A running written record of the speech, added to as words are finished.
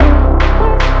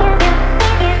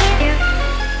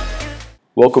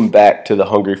Welcome back to the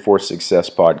Hungry for Success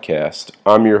podcast.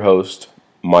 I'm your host,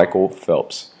 Michael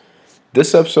Phelps.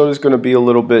 This episode is going to be a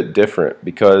little bit different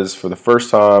because for the first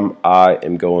time, I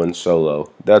am going solo.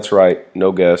 That's right,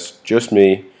 no guests, just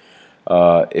me.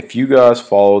 If you guys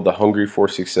follow the Hungry for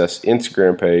Success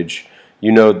Instagram page,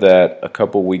 you know that a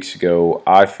couple weeks ago,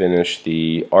 I finished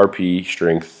the RP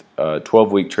Strength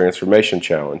 12-week transformation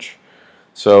challenge.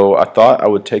 So I thought I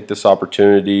would take this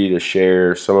opportunity to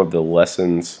share some of the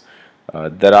lessons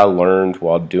that I learned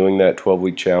while doing that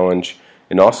 12-week challenge,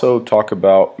 and also talk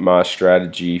about my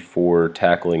strategy for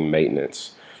tackling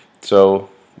maintenance. So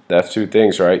that's two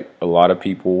things, right? A lot of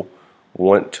people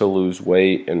want to lose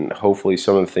weight, and hopefully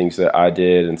some of the things that I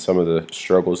did and some of the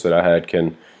struggles that I had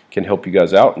can help you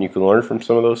guys out, and you can learn from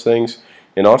some of those things.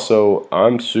 And also,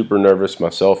 I'm super nervous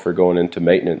myself for going into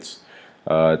maintenance.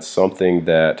 It's something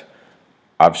that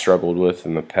I've struggled with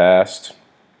in the past.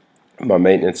 My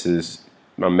maintenance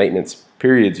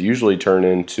periods usually turn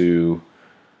into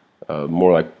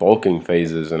more like bulking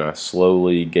phases, and I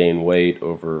slowly gain weight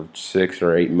over 6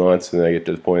 or 8 months, and then I get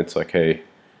to the point it's like, hey,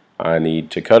 I need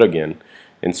to cut again.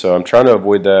 And so I'm trying to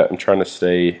avoid that. I'm trying to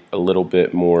stay a little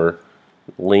bit more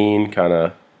lean kind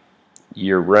of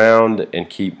year round and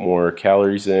keep more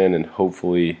calories in, and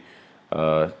hopefully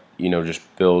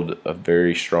just build a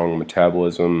very strong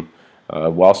metabolism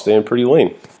while staying pretty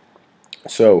lean.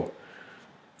 So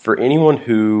for anyone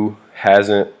who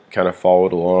hasn't kind of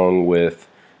followed along with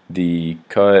the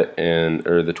cut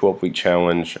or the 12-week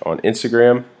challenge on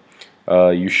Instagram,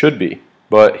 you should be.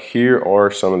 But here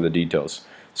are some of the details.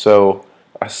 So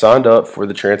I signed up for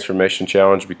the transformation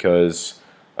challenge because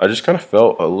I just kind of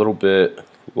felt a little bit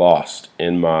lost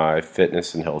in my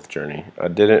fitness and health journey. I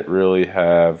didn't really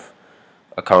have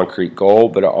a concrete goal,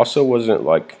 but I also wasn't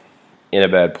like in a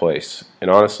bad place.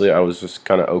 And honestly, I was just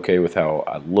kind of okay with how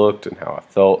I looked and how I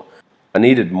felt. I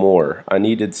needed more. I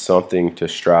needed something to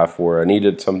strive for. I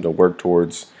needed something to work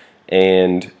towards.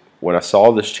 And when I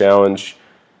saw this challenge,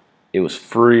 it was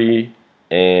free,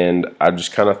 and I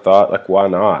just kind of thought, like, why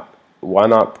not? Why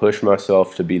not push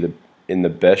myself to be in the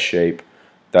best shape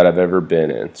that I've ever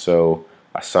been in? So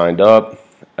I signed up.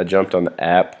 I jumped on the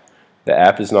app. The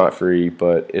app is not free,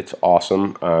 but it's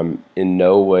awesome. I'm in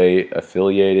no way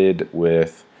affiliated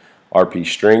with RP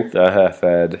Strength. I have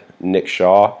had Nick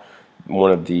Shaw, one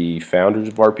of the founders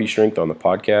of RP Strength, on the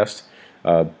podcast,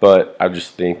 but I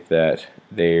just think that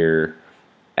their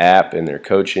app and their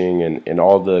coaching and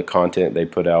all the content they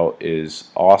put out is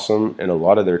awesome, and a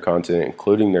lot of their content,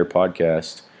 including their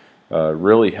podcast,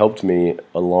 really helped me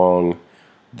along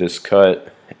this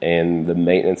cut and the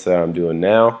maintenance that I'm doing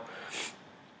now.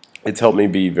 It's helped me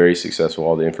be very successful,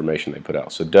 all the information they put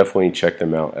out. So definitely check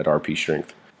them out at RP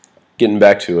Strength. Getting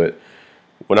back to it,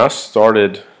 when I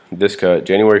started this cut,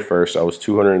 January 1st, I was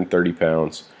 230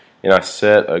 pounds, and I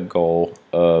set a goal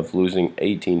of losing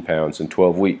 18 pounds in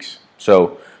 12 weeks.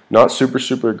 So not super,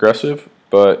 super aggressive,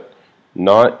 but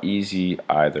not easy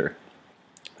either.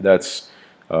 That's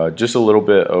just a little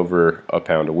bit over a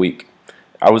pound a week.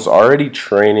 I was already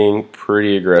training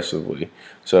pretty aggressively.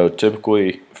 So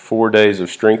typically 4 days of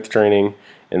strength training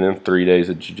and then 3 days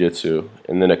of jiu-jitsu.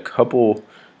 And then a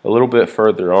little bit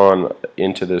further on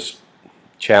into this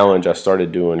challenge, I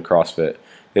started doing CrossFit.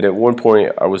 And at one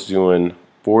point, I was doing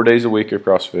 4 days a week of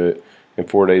CrossFit and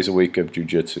 4 days a week of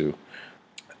jiu-jitsu.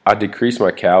 I decreased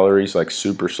my calories like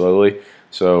super slowly.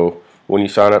 So when you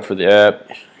sign up for the app,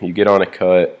 you get on a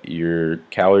cut, your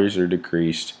calories are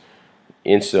decreased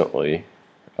instantly.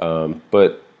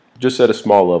 But just at a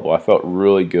small level, I felt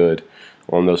really good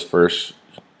on those first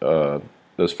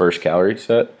calorie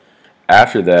set.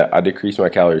 After that, I decreased my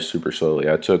calories super slowly.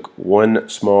 I took one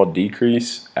small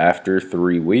decrease after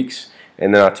 3 weeks,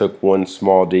 and then I took one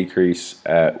small decrease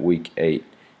at week 8.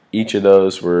 Each of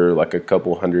those were like a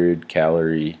couple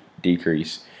 100-calorie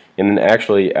decrease. And then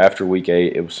actually after week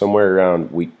 8, it was somewhere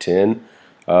around week 10,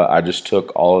 I just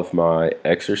took all of my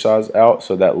exercise out,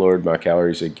 so that lowered my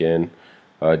calories again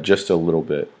just a little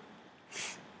bit.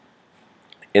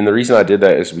 And the reason I did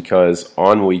that is because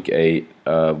on week 8,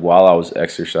 while I was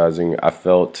exercising, I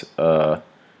felt a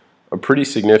pretty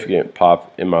significant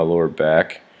pop in my lower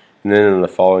back. And then in the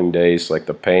following days, like,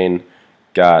 the pain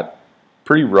got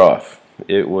pretty rough.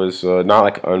 It was not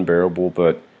like unbearable,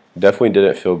 but definitely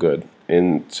didn't feel good.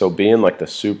 And so being like the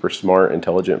super smart,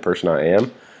 intelligent person I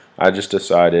am, I just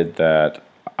decided that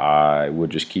I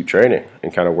would just keep training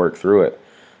and kind of work through it.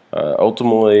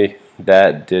 Ultimately,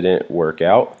 that didn't work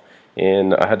out,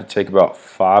 and I had to take about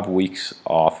 5 weeks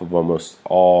off of almost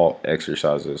all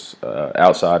exercises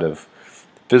outside of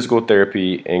physical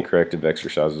therapy and corrective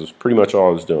exercises. Pretty much all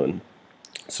I was doing.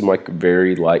 Some like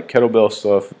very light kettlebell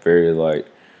stuff, very light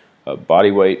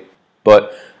body weight,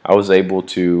 but I was able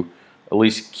to at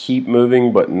least keep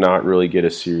moving, but not really get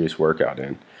a serious workout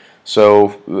in.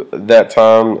 So that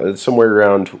time, somewhere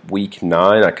around week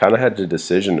 9, I kind of had the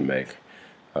decision to make.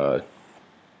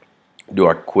 Do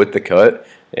I quit the cut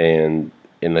and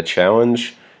in the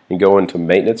challenge and go into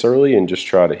maintenance early and just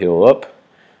try to heal up?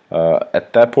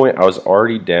 At that point, I was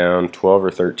already down 12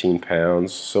 or 13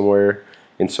 pounds somewhere,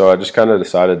 and so I just kind of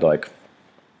decided, like,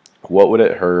 what would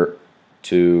it hurt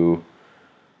to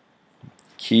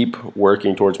keep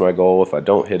working towards my goal? If I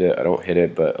don't hit it, I don't hit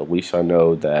it, but at least I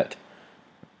know that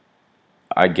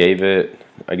I gave it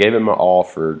my all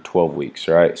for 12 weeks,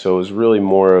 right? So it was really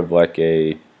more of like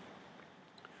a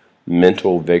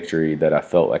mental victory that I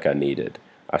felt like I needed.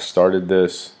 I started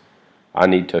this, I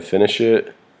need to finish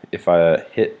it. If I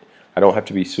hit, I don't have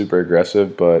to be super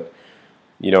aggressive, but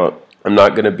I'm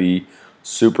not going to be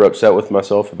super upset with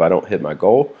myself if I don't hit my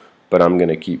goal, but I'm going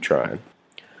to keep trying.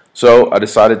 So I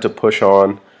decided to push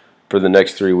on for the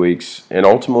next 3 weeks, and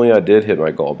ultimately I did hit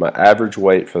my goal. My average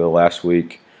weight for the last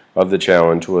week of the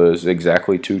challenge was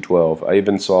exactly 212. I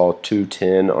even saw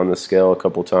 210 on the scale a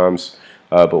couple times,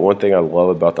 but one thing I love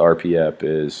about the RP app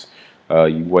is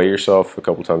you weigh yourself a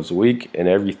couple times a week, and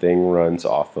everything runs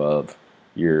off of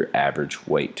your average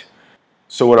weight.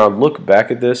 So when I look back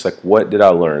at this, like, what did I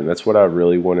learn? That's what I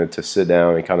really wanted to sit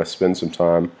down and kind of spend some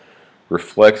time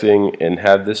reflecting and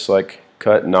have this, like,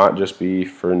 cut not just be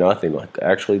for nothing, like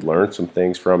actually learn some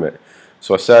things from it.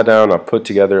 So I sat down, I put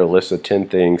together a list of 10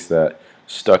 things that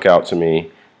stuck out to me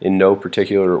in no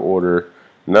particular order,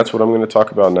 and that's what I'm going to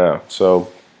talk about now.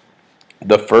 So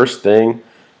the first thing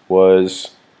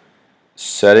was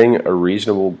setting a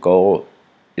reasonable goal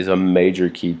is a major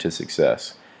key to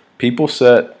success. People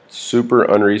set super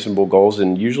unreasonable goals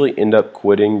and usually end up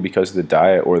quitting because the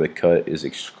diet or the cut is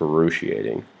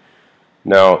excruciating.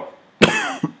 Now,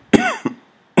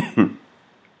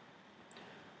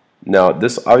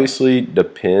 this obviously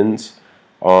depends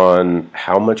on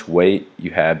how much weight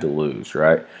you have to lose,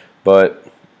 right?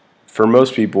 But for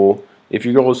most people, if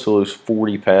your goal is to lose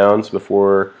 40 pounds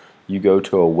before you go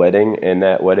to a wedding, and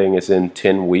that wedding is in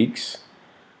 10 weeks,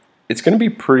 it's going to be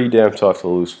pretty damn tough to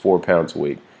lose 4 pounds a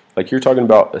week. Like, you're talking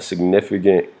about a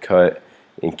significant cut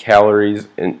in calories,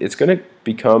 and it's going to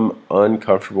become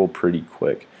uncomfortable pretty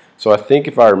quick. So I think,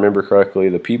 if I remember correctly,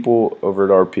 the people over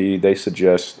at RP, they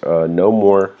suggest no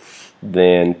more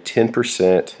than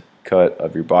 10% cut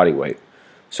of your body weight.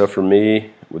 So for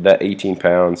me, with that 18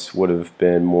 pounds would have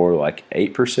been more like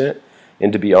 8%.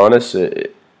 And to be honest,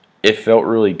 it felt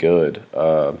really good.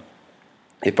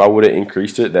 If I would have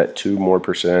increased it that 2 more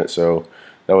percent, so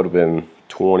that would have been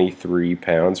 23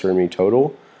 pounds for me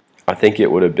total, I think it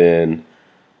would have been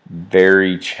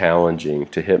very challenging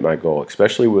to hit my goal,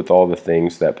 especially with all the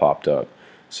things that popped up.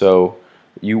 So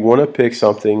you want to pick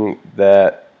something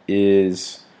that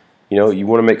is, you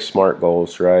want to make smart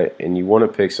goals, right? And you want to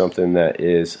pick something that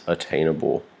is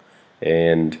attainable.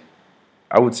 And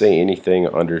I would say anything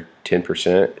under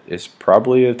 10% is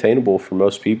probably attainable for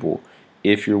most people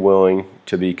if you're willing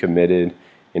to be committed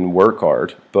and work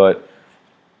hard. But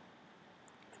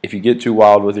if you get too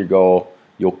wild with your goal,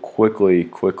 you'll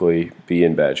quickly be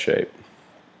in bad shape.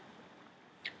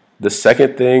 The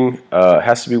second thing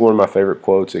has to be one of my favorite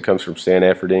quotes. It comes from Stan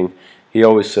Efferding. He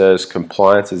always says,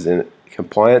 compliance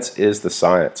is the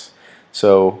science.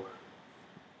 So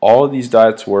all of these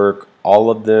diets work.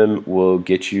 All of them will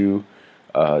get you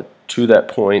to that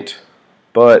point,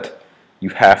 but you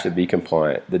have to be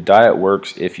compliant. The diet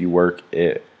works if you work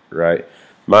it, right?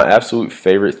 My absolute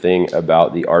favorite thing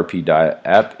about the RP Diet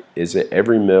app is that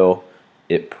every meal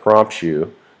it prompts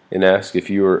you and asks if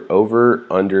you are over,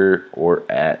 under, or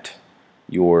at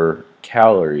your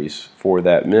calories for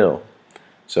that meal.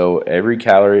 So every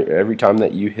time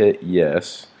that you hit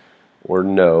yes or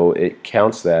no, it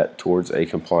counts that towards a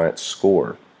compliance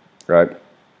score, right?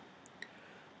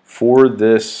 For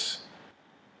this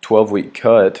 12-week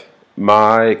cut,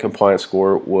 my compliance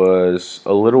score was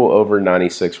a little over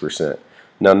 96%.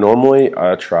 Now, normally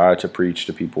I try to preach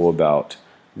to people about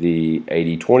the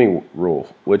 80-20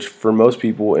 rule, which for most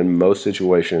people in most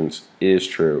situations is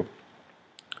true.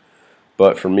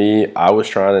 But for me, I was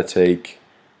trying to take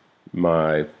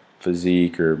my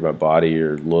physique or my body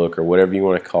or look or whatever you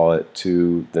want to call it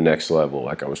to the next level.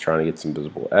 Like, I was trying to get some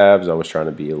visible abs. I was trying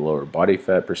to be a lower body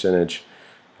fat percentage.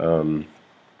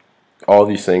 All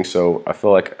these things. So I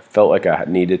felt like I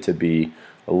needed to be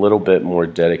a little bit more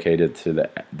dedicated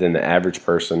than the average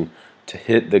person to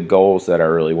hit the goals that I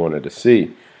really wanted to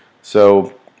see.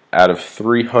 So out of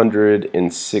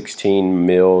 316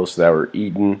 meals that were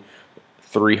eaten,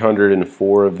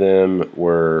 304 of them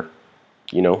were,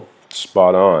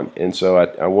 spot on. And so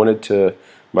I wanted to,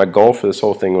 my goal for this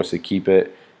whole thing was to keep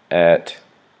it at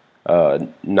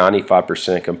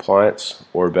 95% compliance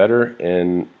or better,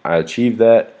 and I achieved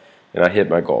that, and I hit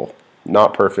my goal.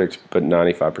 Not perfect, but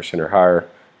 95% or higher,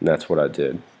 and that's what I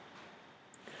did.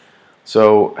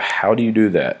 So how do you do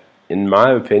that? In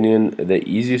my opinion, the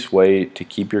easiest way to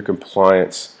keep your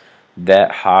compliance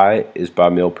that high is by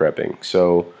meal prepping.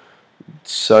 So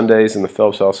Sundays in the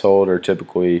Phelps household are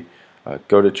typically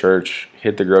go to church,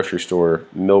 hit the grocery store,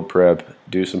 meal prep,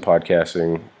 do some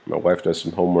podcasting. My wife does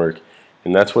some homework,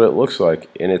 and that's what it looks like.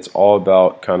 And it's all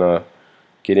about kind of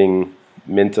getting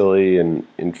mentally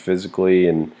and physically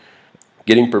and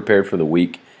getting prepared for the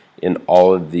week in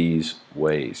all of these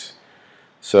ways.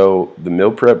 So the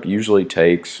meal prep usually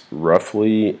takes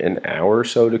roughly an hour or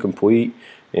so to complete,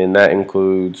 and that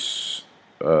includes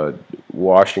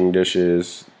washing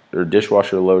dishes or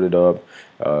dishwasher loaded up,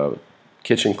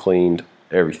 kitchen cleaned,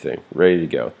 everything ready to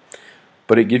go.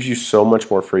 But it gives you so much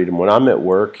more freedom. When I'm at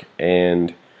work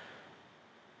and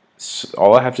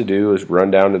all I have to do is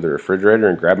run down to the refrigerator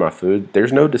and grab my food,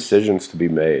 there's no decisions to be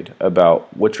made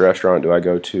about which restaurant do I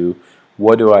go to,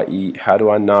 what do I eat, how do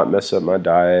I not mess up my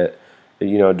diet,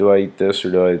 do I eat this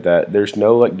or do I eat that? There's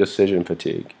no decision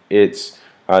fatigue.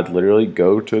 I'd literally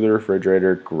go to the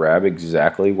refrigerator, grab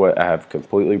exactly what I have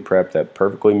completely prepped that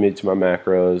perfectly meets my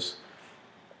macros,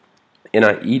 and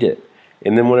I eat it.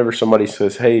 And then whenever somebody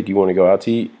says, hey, do you want to go out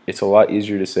to eat? It's a lot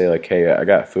easier to say hey, I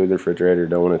got food in the refrigerator,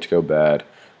 don't want it to go bad,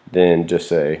 than just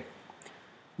say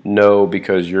no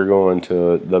because you're going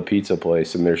to the pizza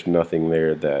place and there's nothing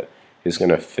there that is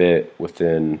going to fit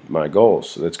within my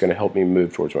goals. So that's going to help me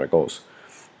move towards my goals.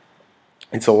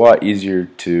 It's a lot easier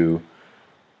to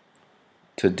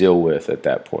deal with at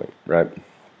that point, right?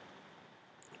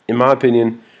 In my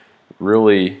opinion,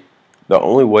 really, the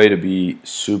only way to be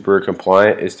super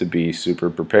compliant is to be super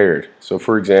prepared. So,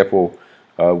 for example,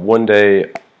 one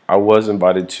day I was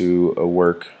invited to a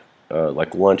work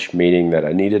lunch meeting that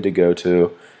I needed to go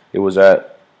to. It was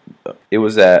at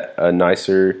a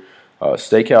nicer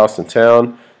steakhouse in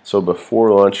town. So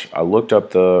before lunch, I looked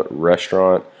up the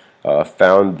restaurant,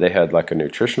 found they had a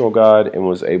nutritional guide, and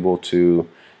was able to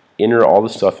enter all the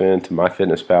stuff into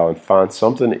MyFitnessPal and find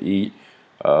something to eat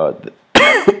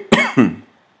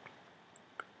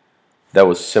that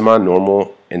was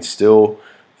semi-normal and still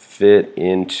fit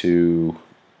into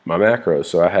my macros.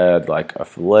 So I had a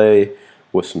filet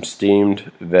with some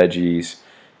steamed veggies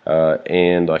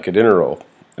and a dinner roll.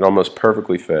 It almost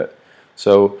perfectly fit.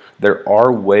 So there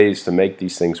are ways to make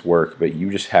these things work, but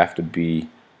you just have to be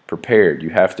prepared.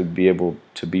 You have to be able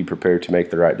to be prepared to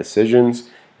make the right decisions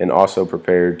and also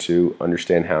prepared to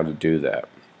understand how to do that.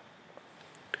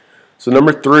 So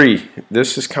number 3,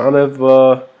 this is kind of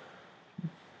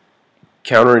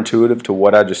counterintuitive to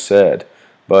what I just said,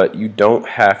 but you don't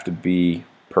have to be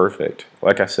perfect.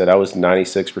 Like I said, I was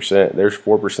 96%. There's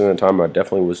 4% of the time I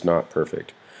definitely was not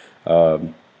perfect.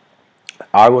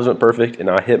 I wasn't perfect,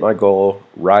 and I hit my goal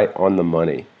right on the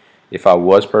money. If I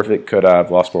was perfect, could I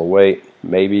have lost more weight?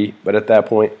 Maybe, but at that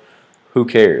point, who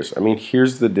cares? I mean,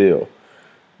 here's the deal.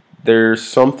 There's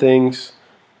some things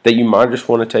that you might just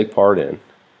want to take part in,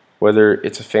 whether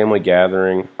it's a family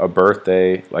gathering, a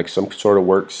birthday, some sort of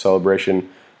work celebration.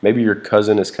 Maybe your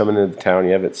cousin is coming into town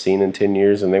you haven't seen in 10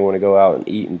 years and they want to go out and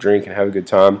eat and drink and have a good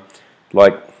time.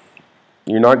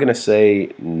 You're not going to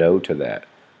say no to that.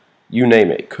 You name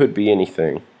it. It could be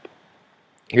anything.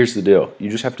 Here's the deal.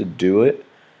 You just have to do it,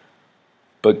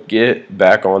 but get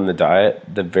back on the diet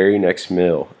the very next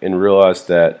meal and realize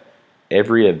that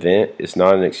every event is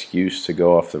not an excuse to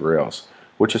go off the rails,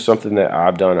 which is something that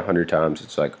I've done 100 times.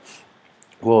 It's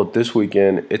this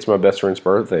weekend, it's my best friend's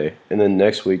birthday, and then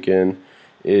next weekend,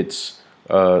 it's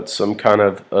some kind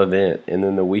of event, and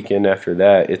then the weekend after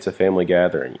that, it's a family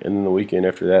gathering, and then the weekend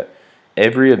after that,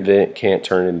 every event can't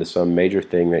turn into some major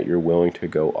thing that you're willing to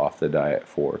go off the diet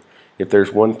for. If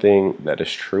there's one thing that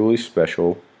is truly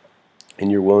special,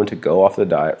 and you're willing to go off the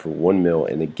diet for one meal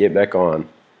and then get back on,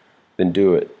 then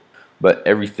do it. But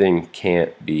everything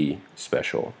can't be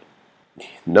special.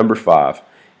 Number 5,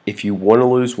 if you want to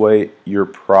lose weight, you're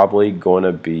probably going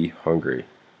to be hungry.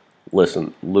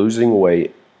 Listen, losing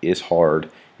weight is hard,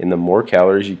 and the more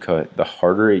calories you cut, the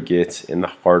harder it gets and the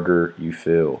harder you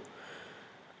feel.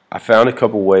 I found a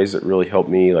couple ways that really helped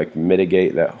me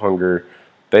mitigate that hunger.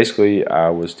 Basically, I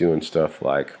was doing stuff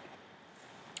like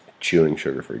chewing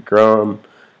sugar-free gum,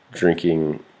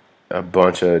 drinking a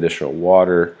bunch of additional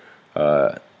water,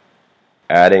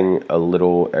 adding a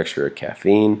little extra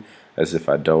caffeine as if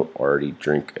I don't already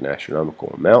drink an astronomical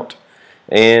amount,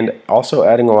 and also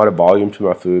adding a lot of volume to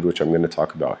my food, which I'm going to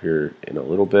talk about here in a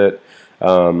little bit.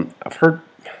 I've heard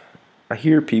I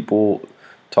hear people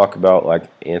talk about like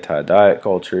anti-diet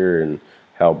culture and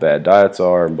how bad diets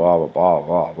are and blah, blah, blah,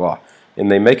 blah, blah.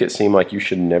 And they make it seem like you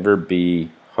should never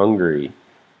be hungry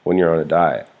when you're on a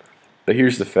diet. But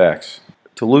here's the facts.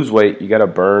 To lose weight, you got to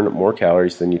burn more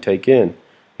calories than you take in.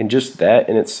 And just that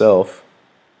in itself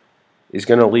is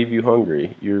going to leave you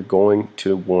hungry. You're going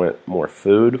to want more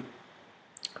food,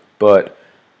 but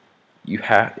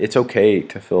it's okay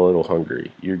to feel a little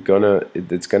hungry.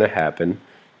 It's going to happen.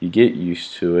 You get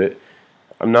used to it.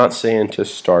 I'm not saying to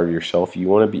starve yourself. You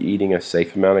want to be eating a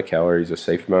safe amount of calories, a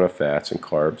safe amount of fats and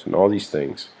carbs and all these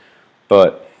things.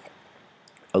 But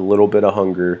a little bit of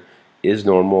hunger is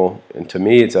normal, and to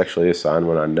me it's actually a sign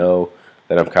when I know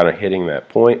that I'm kind of hitting that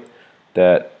point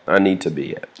that I need to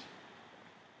be at.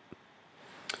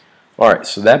 Alright,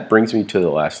 so that brings me to the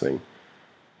last thing.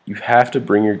 You have to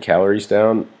bring your calories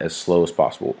down as slow as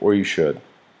possible, or you should.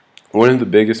 One of the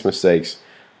biggest mistakes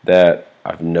that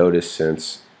I've noticed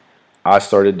since I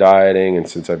started dieting and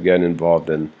since I've gotten involved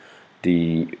in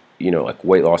the like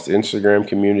weight loss Instagram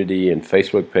community and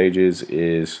Facebook pages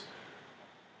is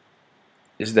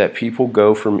that people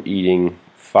go from eating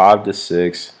 5,000 to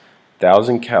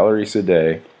 6,000 calories a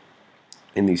day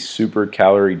in these super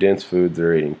calorie dense foods.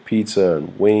 They're eating pizza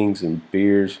and wings and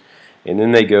beers, and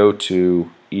then they go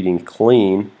to eating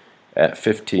clean at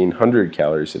 1,500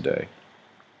 calories a day.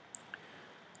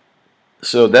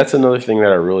 So that's another thing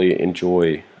that I really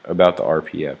enjoy about the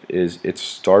RP app is it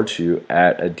starts you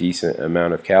at a decent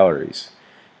amount of calories,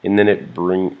 and then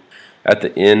at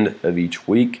the end of each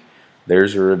week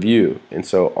there's a review. And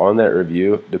so on that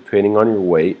review, depending on your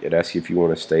weight, it asks you if you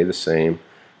want to stay the same,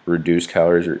 reduce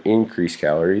calories, or increase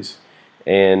calories.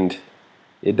 And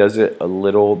it does it a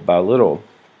little by little.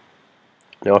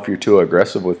 Now, if you're too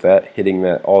aggressive with that, hitting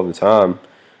that all the time,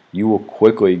 you will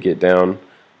quickly get down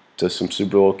to some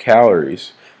super low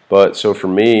calories. But so for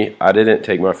me, I didn't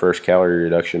take my first calorie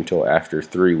reduction until after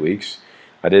 3 weeks.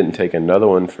 I didn't take another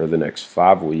one for the next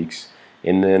 5 weeks.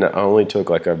 And then I only took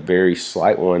like a very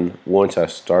slight one once I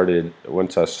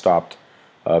stopped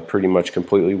pretty much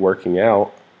completely working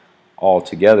out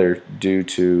altogether due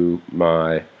to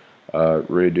my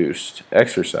reduced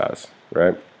exercise,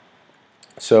 right?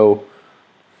 So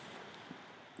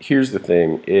here's the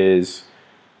thing is,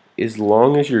 as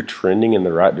long as you're trending in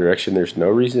the right direction, there's no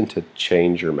reason to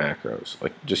change your macros.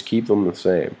 Like, just keep them the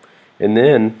same. And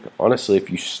then, honestly, if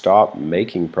you stop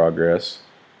making progress,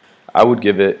 I would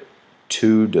give it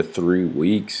 2 to 3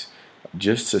 weeks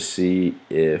just to see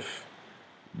if,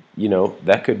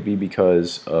 that could be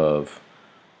because of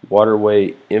water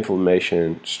weight,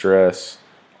 inflammation, stress,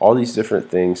 all these different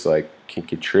things like can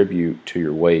contribute to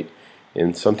your weight.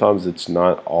 And sometimes it's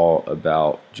not all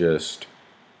about just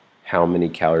how many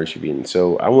calories you've eaten.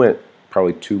 So I went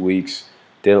probably 2 weeks,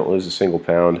 didn't lose a single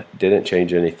pound, didn't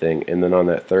change anything. And then on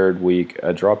that third week,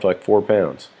 I dropped like 4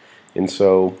 pounds. And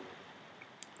so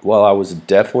while I was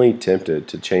definitely tempted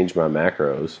to change my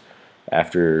macros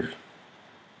after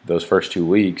those first 2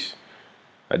 weeks,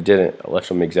 I didn't. I left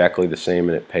them exactly the same,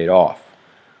 and it paid off.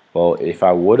 Well, if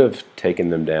I would have taken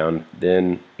them down,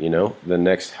 then, the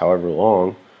next however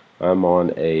long, I'm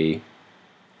on a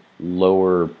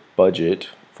lower budget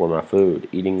for my food,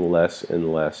 eating less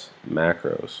and less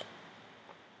macros.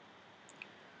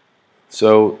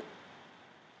 So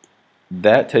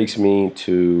that takes me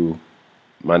to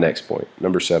my next point,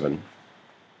 number 7.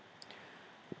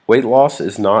 Weight loss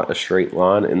is not a straight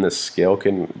line, and the scale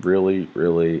can really,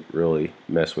 really, really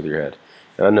mess with your head.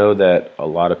 And I know that a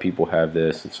lot of people have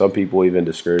this, and some people even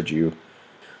discourage you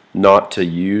not to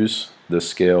use the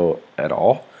scale at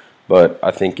all. But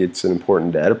I think it's an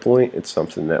important data point. It's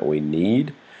something that we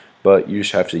need, but you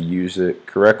just have to use it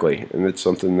correctly. And it's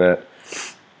something that,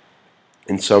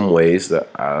 in some ways, that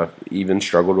I've even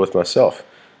struggled with myself.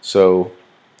 So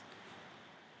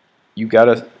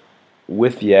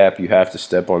with the app, you have to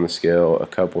step on the scale a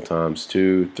couple times,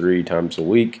 2-3 times a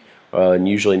week, and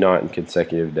usually not in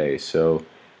consecutive days. So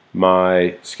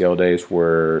my scale days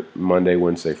were Monday,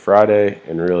 Wednesday, Friday,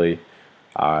 and really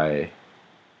I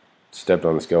stepped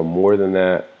on the scale more than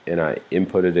that, and I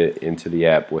inputted it into the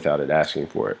app without it asking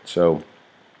for it. So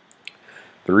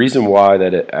the reason why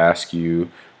that it asks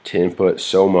you to input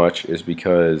so much is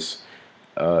because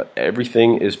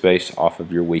everything is based off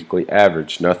of your weekly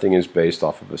average. Nothing is based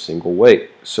off of a single weight.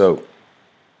 So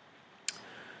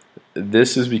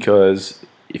this is because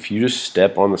if you just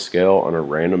step on the scale on a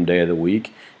random day of the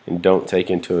week and don't take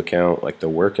into account like the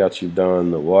workouts you've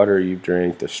done, the water you've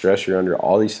drank, the stress you're under,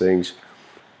 all these things,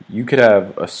 you could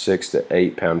have a 6 to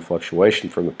 8 pound fluctuation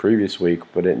from the previous week,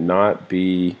 but it not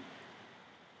be,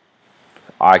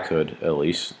 I could at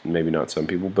least, maybe not some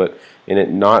people, but and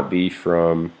it not be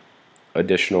from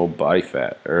additional body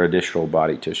fat or additional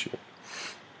body tissue.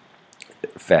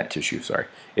 Fat tissue, sorry.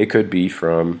 It could be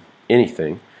from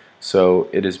anything. So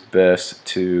it is best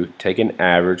to take an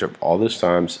average of all those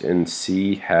times and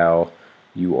see how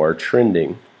you are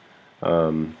trending.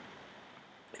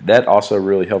 That also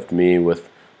really helped me with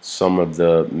some of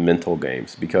the mental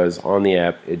games, because on the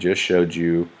app it just showed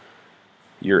you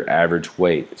your average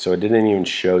weight. So it didn't even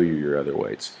show you your other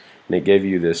weights. And it gave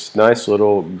you this nice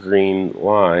little green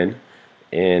line,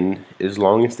 and as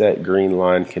long as that green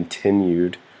line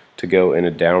continued to go in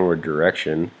a downward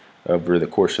direction over the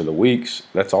course of the weeks,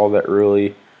 that's all that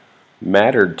really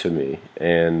mattered to me.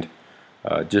 And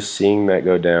just seeing that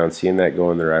go down, seeing that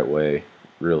go in the right way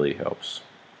really helps.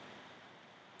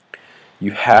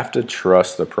 You have to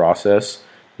trust the process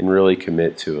and really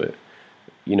commit to it.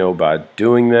 By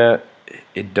doing that,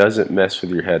 it doesn't mess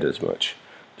with your head as much.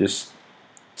 Just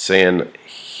saying,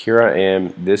 here I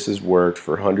am, this has worked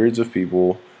for hundreds of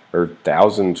people, or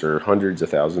thousands or hundreds of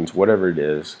thousands, whatever it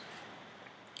is.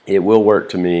 It will work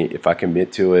to me if I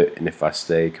commit to it and if I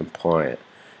stay compliant.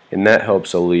 And that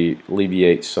helps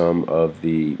alleviate some of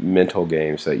the mental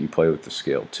games that you play with the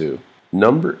scale too.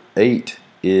 Number 8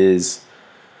 is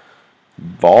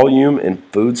volume and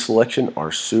food selection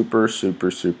are super,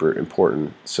 super, super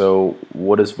important. So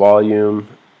what is volume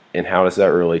and how does that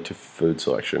relate to food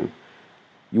selection?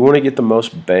 You want to get the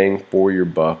most bang for your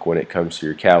buck when it comes to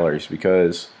your calories,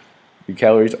 because your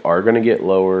calories are going to get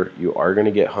lower. You are going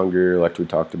to get hungrier like we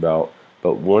talked about.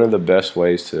 But one of the best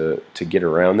ways to get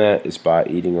around that is by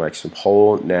eating like some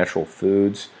whole natural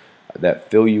foods that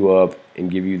fill you up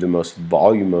and give you the most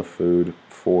volume of food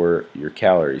for your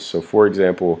calories. So for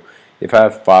example, if I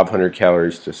have 500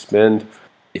 calories to spend,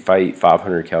 if I eat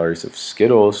 500 calories of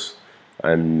Skittles,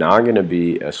 I'm not going to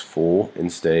be as full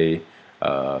and stay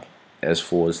as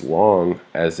full as long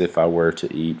as if I were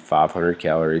to eat 500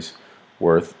 calories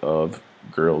worth of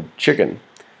grilled chicken.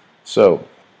 So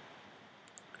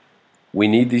we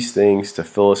need these things to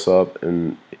fill us up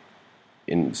and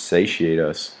satiate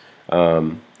us.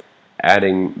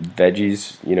 Adding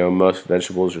veggies, most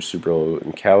vegetables are super low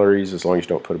in calories as long as you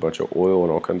don't put a bunch of oil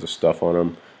and all kinds of stuff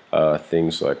on them.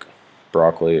 Things like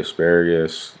broccoli,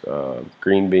 asparagus,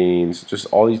 green beans, just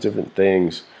all these different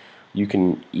things. You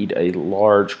can eat a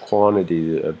large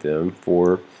quantity of them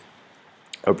for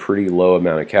a pretty low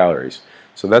amount of calories.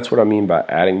 So that's what I mean by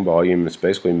adding volume. It's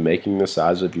basically making the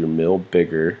size of your meal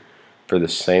bigger for the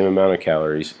same amount of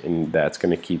calories, and that's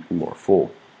going to keep you more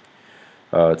full.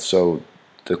 So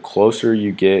the closer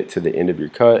you get to the end of your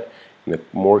cut and the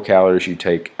more calories you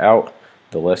take out,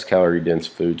 the less calorie dense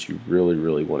foods you really,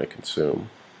 really want to consume.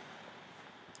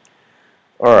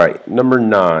 All right, number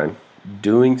 9,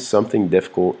 doing something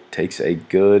difficult takes a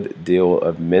good deal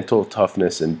of mental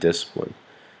toughness and discipline.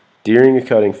 During a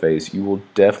cutting phase, you will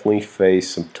definitely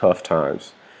face some tough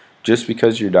times. Just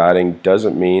because you're dieting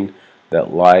doesn't mean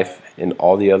that life and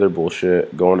all the other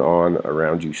bullshit going on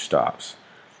around you stops.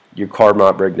 Your car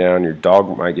might break down, your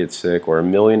dog might get sick, or a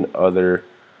million other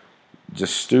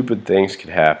just stupid things could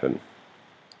happen.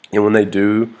 And when they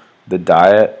do, the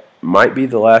diet might be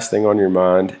the last thing on your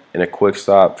mind, and a quick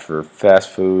stop for fast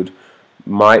food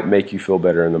might make you feel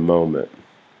better in the moment.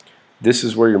 This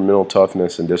is where your mental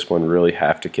toughness and discipline really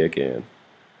have to kick in.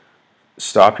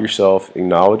 Stop yourself,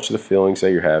 acknowledge the feelings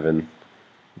that you're having.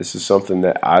 This is something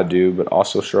that I do, but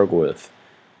also struggle with.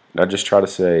 And I just try to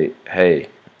say, hey,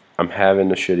 I'm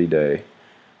having a shitty day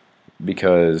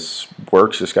because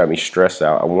work's just got me stressed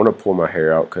out. I want to pull my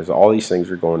hair out because all these things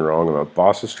are going wrong and my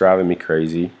boss is driving me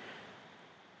crazy.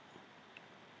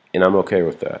 And I'm okay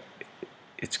with that.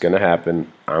 It's going to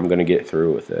happen. I'm going to get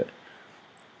through with it.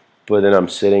 But then I'm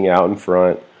sitting out in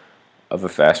front of a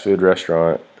fast food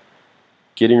restaurant,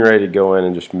 getting ready to go in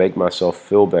and just make myself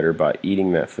feel better by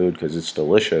eating that food because it's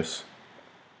delicious,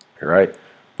 right?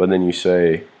 But then you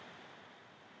say,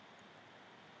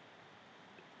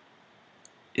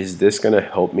 is this going to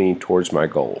help me towards my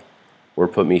goal or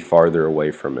put me farther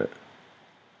away from it?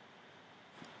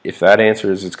 If that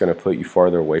answer is it's going to put you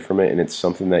farther away from it and it's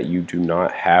something that you do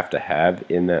not have to have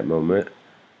in that moment,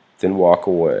 then walk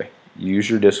away. Use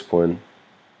your discipline.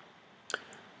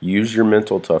 Use your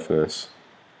mental toughness.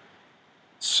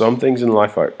 Some things in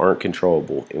life aren't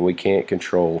controllable, and we can't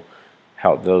control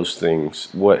how those things,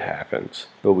 what happens,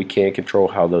 but we can control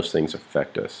how those things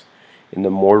affect us. And the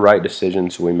more right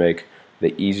decisions we make,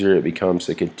 the easier it becomes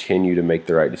to continue to make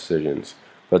the right decisions.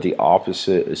 But the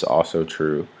opposite is also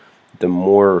true. The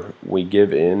more we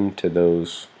give in to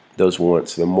those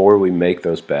wants, the more we make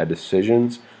those bad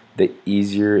decisions, the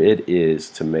easier it is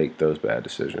to make those bad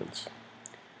decisions.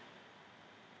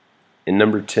 And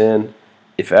number 10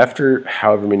 if after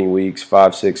however many weeks,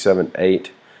 5, 6, 7,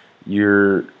 8,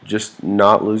 you're just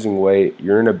not losing weight,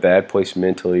 you're in a bad place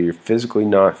mentally, you're physically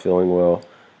not feeling well,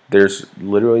 there's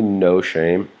literally no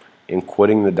shame in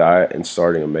quitting the diet and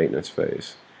starting a maintenance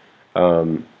phase.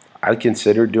 I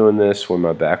considered doing this when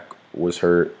my back was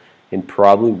hurt and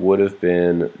probably would have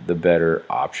been the better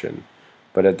option.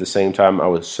 But at the same time, I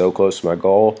was so close to my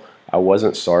goal. I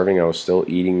wasn't starving. I was still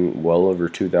eating well over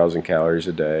 2,000 calories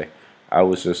a day. I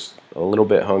was just a little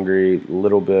bit hungry, a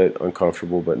little bit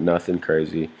uncomfortable, but nothing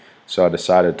crazy. So I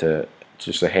decided to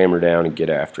just hammer down and get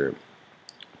after it.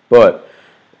 But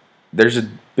there's a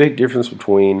big difference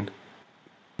between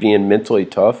being mentally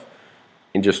tough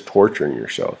and just torturing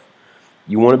yourself.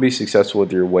 You want to be successful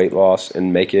with your weight loss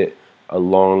and make it a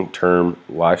long-term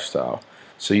lifestyle.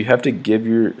 So you have to give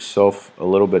yourself a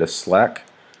little bit of slack,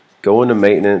 go into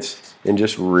maintenance, and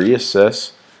just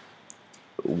reassess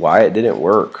why it didn't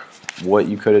work, what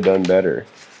you could have done better.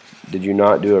 Did you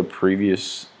not do a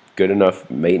previous good enough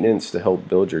maintenance to help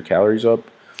build your calories up?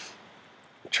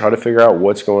 Try to figure out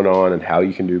what's going on and how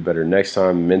you can do better next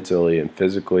time, mentally and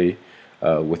physically,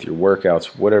 with your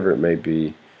workouts, whatever it may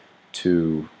be,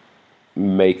 to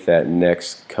make that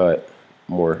next cut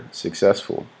more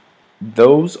successful.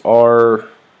 Those are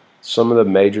some of the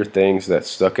major things that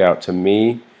stuck out to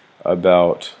me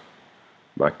about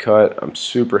my cut. I'm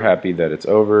super happy that it's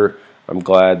over. I'm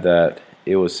glad that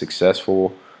it was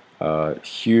successful.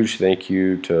 Huge thank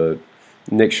you to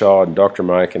Nick Shaw and Dr.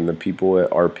 Mike and the people at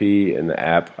RP and the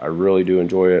app. I really do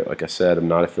enjoy it. Like I said, I'm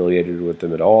not affiliated with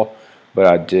them at all, but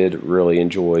I did really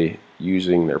enjoy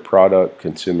using their product,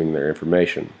 consuming their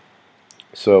information.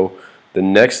 So the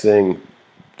next thing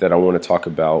that I want to talk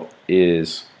about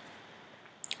is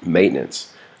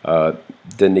maintenance.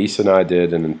 Denise and I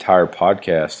did an entire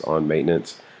podcast on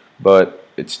maintenance, but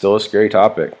it's still a scary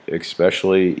topic,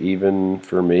 especially even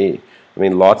for me. I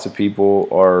mean, lots of people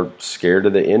are scared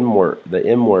of the M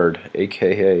word,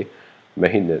 aka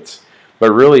maintenance.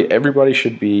 But really, everybody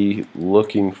should be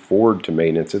looking forward to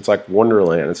maintenance. It's like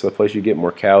Wonderland. It's the place you get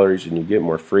more calories and you get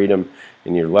more freedom,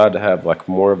 and you're allowed to have like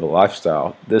more of a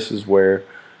lifestyle. This is where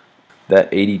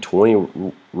that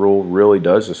 80-20 rule really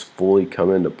does just fully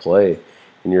come into play,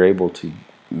 and you're able to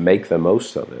make the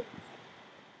most of it.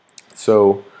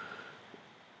 So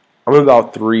I'm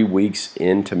about 3 weeks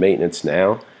into maintenance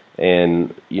now,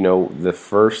 and the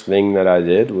first thing that I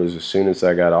did was, as soon as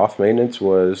I got off maintenance,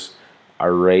 was I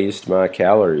raised my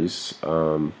calories.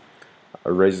 I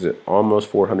raised it almost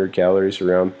 400 calories,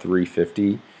 around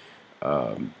 350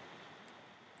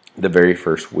 the very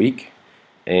first week,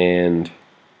 and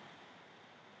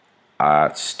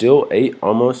I still ate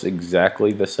almost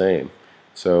exactly the same.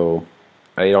 So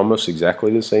I ate almost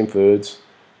exactly the same foods,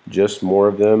 just more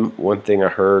of them. One thing I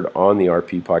heard on the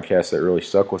RP podcast that really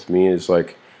stuck with me is,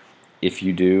 like, if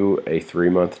you do a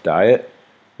 3-month diet,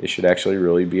 it should actually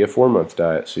really be a 4-month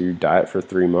diet. So you diet for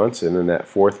 3 months, and then that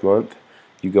 4th month,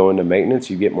 you go into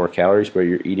maintenance, you get more calories, but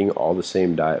you're eating all the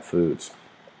same diet foods.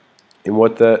 And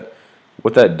what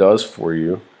that does for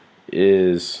you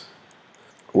is,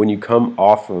 when you come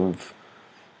off of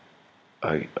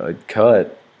a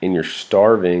cut and you're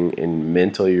starving and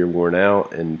mentally you're worn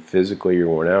out and physically you're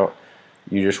worn out,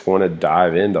 you just want to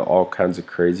dive into all kinds of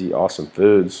crazy, awesome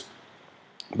foods.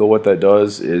 But what that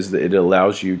does is that it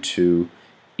allows you to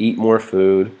eat more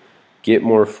food, get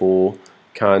more full,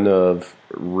 kind of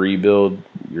rebuild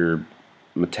your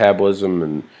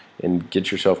metabolism and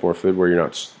get yourself more food where you're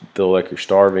not feel like you're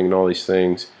starving and all these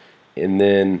things. And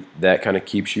then that kind of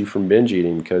keeps you from binge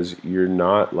eating, because you're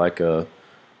not like a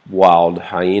wild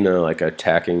hyena, like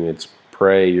attacking its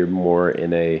prey. You're more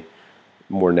in a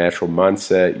more natural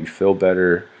mindset. You feel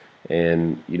better,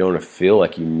 and you don't feel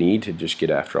like you need to just get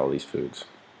after all these foods.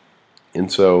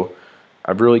 And so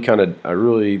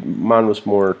mine was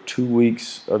more 2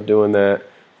 weeks of doing that,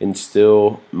 and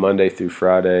still Monday through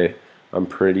Friday, I'm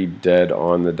pretty dead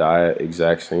on the diet,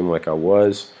 exact same like I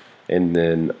was. And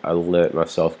then I let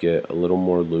myself get a little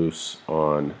more loose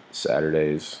on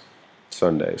Saturdays,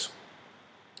 Sundays.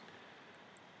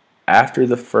 After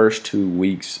the first 2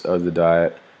 weeks of the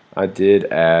diet, I did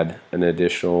add an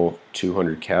additional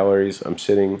 200 calories. I'm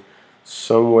sitting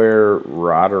somewhere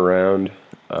right around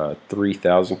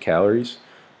 3,000 calories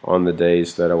on the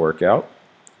days that I work out.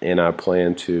 And I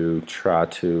plan to try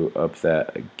to up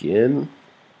that again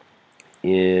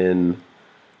in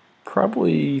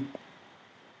probably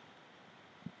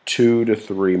 2 to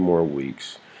 3 more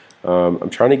weeks. I'm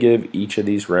trying to give each of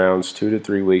these rounds 2 to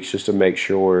 3 weeks, just to make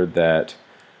sure that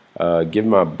give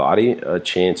my body a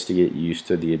chance to get used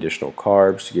to the additional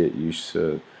carbs, to get used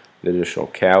to the additional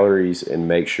calories, and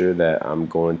make sure that I'm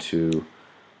going to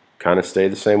kind of stay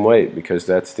the same weight, because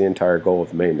that's the entire goal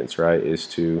of maintenance, right? Is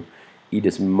to eat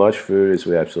as much food as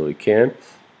we absolutely can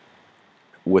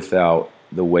without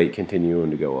the weight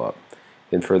continuing to go up.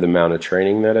 And for the amount of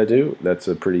training that I do, that's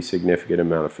a pretty significant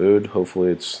amount of food.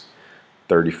 Hopefully it's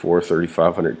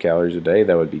 3,500 calories a day.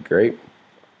 That would be great.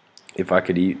 If I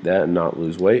could eat that and not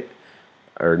lose weight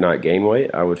or not gain weight,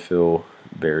 I would feel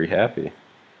very happy.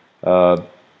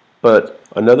 But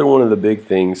another one of the big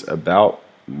things about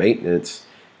maintenance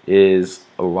is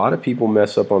a lot of people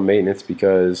mess up on maintenance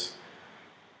because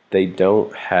they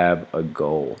don't have a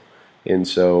goal. And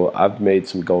so I've made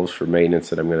some goals for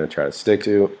maintenance that I'm going to try to stick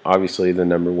to. Obviously, the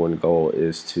number one goal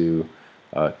is to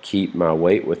keep my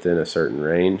weight within a certain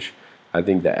range. I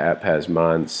think the app has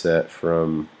mine set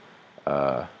from,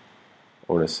 I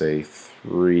want to say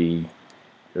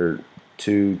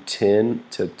 210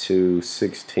 to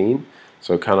 216.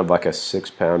 So kind of like a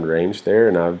 6-pound range there.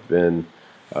 And I've been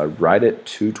right at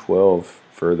 212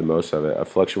 for the most of it. I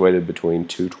fluctuated between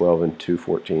 212 and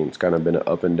 214. It's kind of been an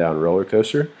up and down roller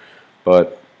coaster,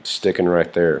 but sticking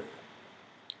right there.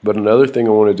 But another thing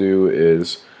I want to do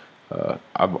is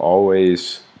I've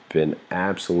always been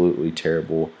absolutely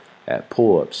terrible at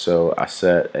pull-ups. So I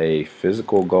set a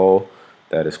physical goal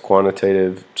that is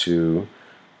quantitative to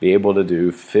be able to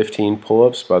do 15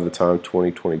 pull-ups by the time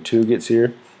 2022 gets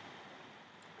here.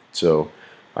 So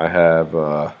I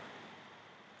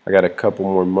got a couple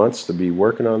more months to be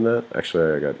working on that.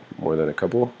 Actually, I got more than a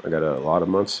couple. I got a lot of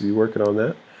months to be working on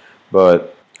that.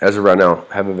 But as of right now,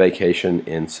 I have a vacation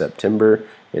in September,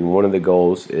 and one of the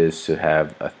goals is to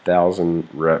have 1,000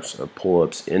 reps of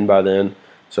pull-ups in by then.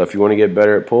 So if you want to get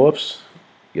better at pull-ups,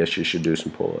 yes, you should do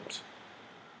some pull-ups.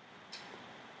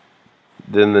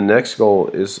 Then the next goal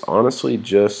is honestly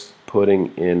just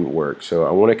putting in work. So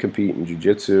I want to compete in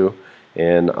jiu-jitsu,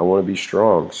 and I want to be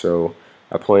strong. So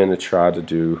I plan to try to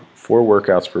do 4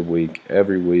 workouts per week,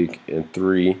 every week, and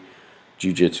 3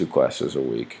 jiu-jitsu classes a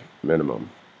week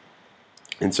minimum.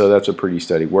 And so that's a pretty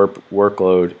steady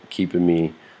workload, keeping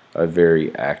me a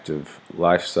very active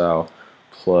lifestyle.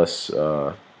 Plus,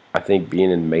 I think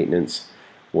being in maintenance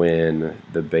when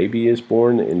the baby is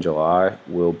born in July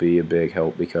will be a big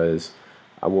help, because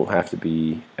I won't have to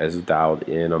be as dialed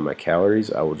in on my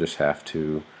calories. I will just have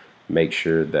to make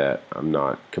sure that I'm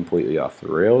not completely off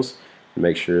the rails, and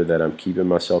make sure that I'm keeping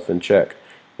myself in check.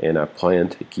 And I plan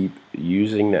to keep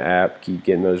using the app, keep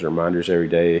getting those reminders every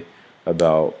day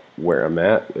about where I'm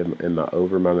at, am I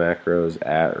over my macros,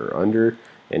 at or under,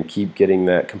 and keep getting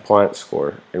that compliance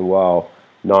score. And while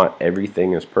not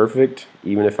everything is perfect,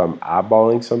 even if I'm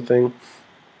eyeballing something,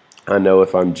 I know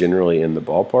if I'm generally in the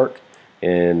ballpark,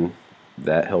 and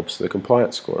that helps the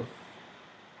compliance score.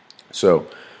 So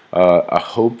I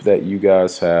hope that you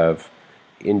guys have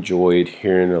enjoyed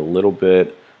hearing a little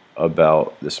bit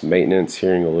about this maintenance,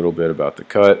 hearing a little bit about the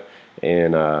cut,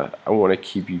 and I want to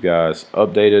keep you guys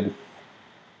updated.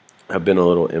 I've been a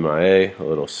little MIA, a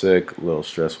little sick, a little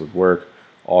stressed with work,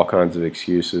 all kinds of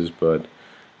excuses, but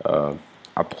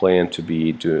I plan to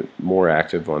be more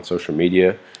active on social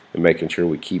media and making sure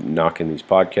we keep knocking these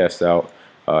podcasts out.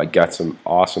 I got some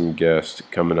awesome guests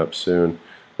coming up soon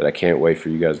that I can't wait for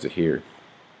you guys to hear.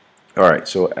 All right,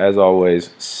 so as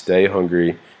always, stay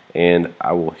hungry, and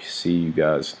I will see you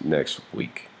guys next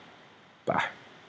week. Bye.